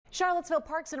Charlottesville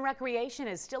Parks and Recreation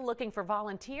is still looking for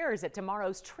volunteers at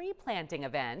tomorrow's tree planting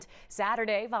event.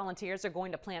 Saturday, volunteers are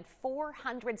going to plant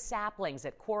 400 saplings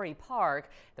at Quarry Park.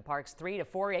 The park's 3 to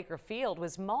 4 acre field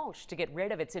was mulched to get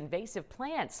rid of its invasive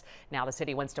plants. Now the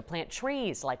city wants to plant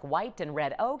trees like white and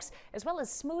red oaks, as well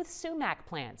as smooth sumac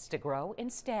plants to grow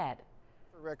instead.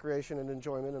 Recreation and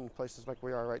enjoyment in places like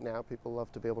we are right now. People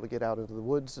love to be able to get out into the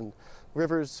woods and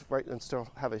rivers, right, and still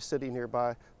have a city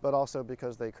nearby, but also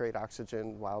because they create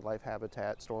oxygen, wildlife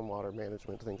habitat, stormwater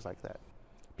management, things like that.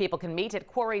 People can meet at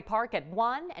Quarry Park at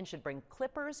 1 and should bring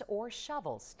clippers or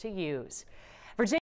shovels to use.